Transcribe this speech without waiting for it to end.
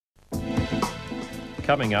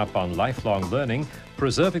Coming up on Lifelong Learning,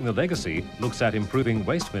 Preserving the Legacy looks at improving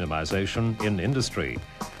waste minimisation in industry.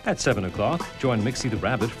 At 7 o'clock, join Mixie the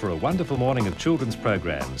Rabbit for a wonderful morning of children's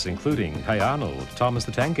programs, including Hey Arnold, Thomas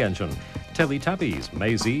the Tank Engine, Teletubbies,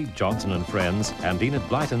 Maisie, Johnson and Friends, and Enid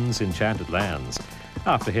Blyton's Enchanted Lands.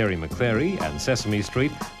 After Harry McClary and Sesame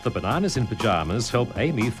Street, the Bananas in Pyjamas help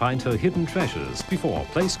Amy find her hidden treasures before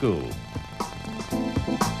play school.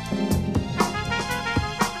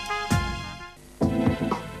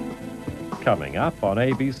 Coming up on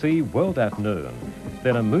ABC World at Noon,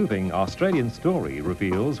 then a moving Australian story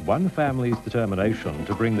reveals one family's determination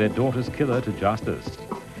to bring their daughter's killer to justice.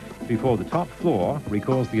 Before the Top Floor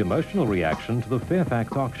recalls the emotional reaction to the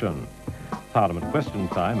Fairfax auction. Parliament question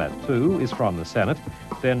time at 2 is from the Senate.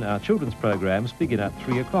 Then our children's programs begin at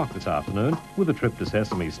 3 o'clock this afternoon with a trip to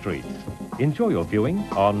Sesame Street. Enjoy your viewing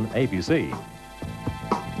on ABC.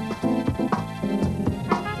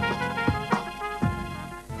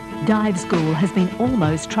 Dive school has been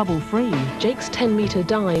almost trouble-free. Jake's 10-metre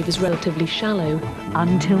dive is relatively shallow.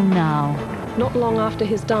 Until now. Not long after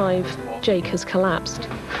his dive, Jake has collapsed.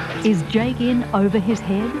 Is Jake in over his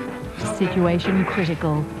head? Situation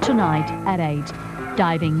critical. Tonight at 8.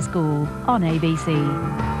 Diving School on ABC.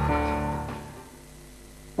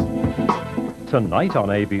 Tonight on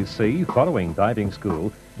ABC, following Diving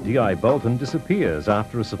School, D.I. Bolton disappears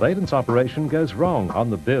after a surveillance operation goes wrong on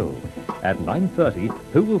the bill. At 9:30,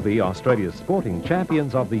 who will be Australia's Sporting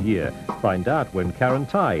Champions of the Year? Find out when Karen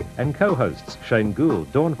Tai and co-hosts Shane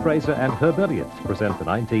Gould, Dawn Fraser and Herb Elliott present the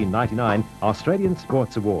 1999 Australian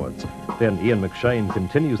Sports Awards. Then Ian McShane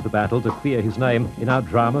continues the battle to clear his name in our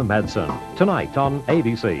drama Madsen. Tonight on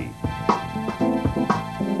ABC.